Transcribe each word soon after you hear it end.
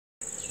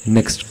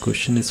Next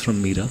question is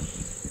from Meera.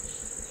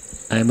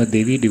 I am a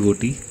Devi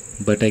devotee,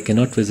 but I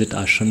cannot visit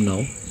ashram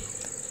now,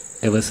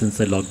 ever since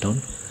the lockdown.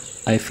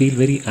 I feel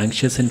very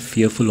anxious and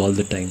fearful all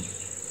the time.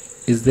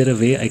 Is there a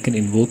way I can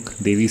invoke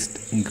Devi's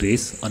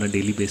grace on a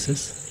daily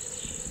basis?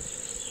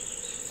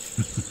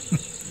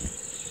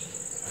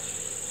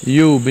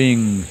 You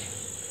being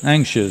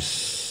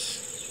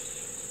anxious,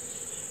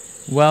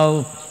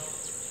 well,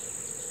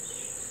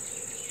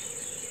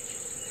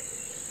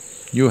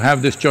 you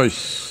have this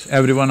choice,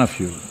 every one of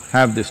you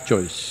have this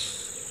choice.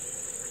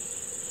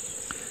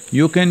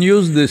 You can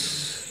use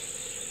this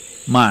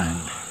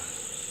mind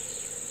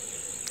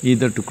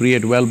either to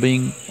create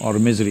well-being or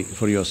misery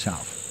for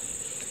yourself.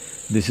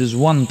 This is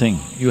one thing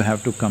you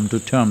have to come to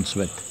terms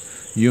with.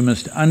 You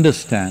must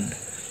understand,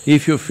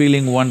 if you're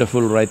feeling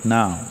wonderful right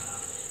now,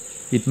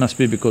 it must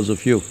be because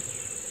of you.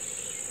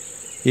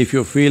 If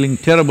you're feeling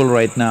terrible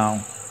right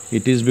now,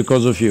 it is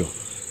because of you.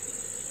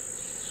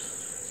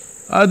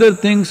 Other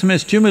things may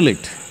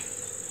stimulate,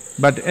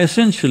 but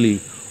essentially,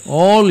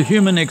 all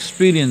human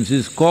experience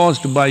is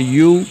caused by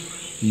you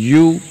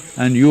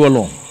and you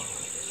alone.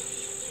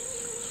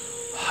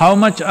 How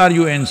much are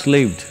you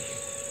enslaved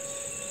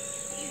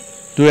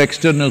to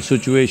external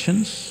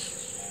situations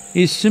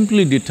is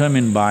simply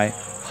determined by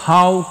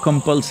how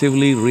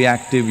compulsively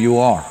reactive you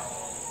are.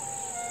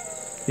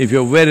 If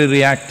you're very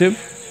reactive,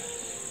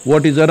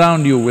 what is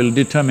around you will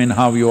determine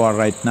how you are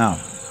right now.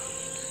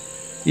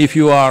 If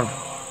you are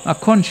a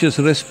conscious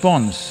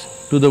response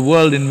to the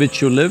world in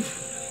which you live,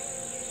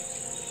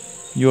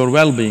 your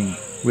well-being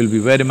will be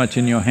very much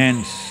in your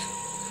hands.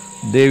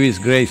 Devi's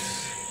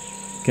grace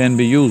can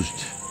be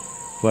used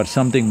for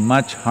something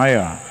much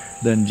higher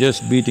than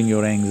just beating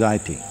your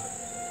anxiety.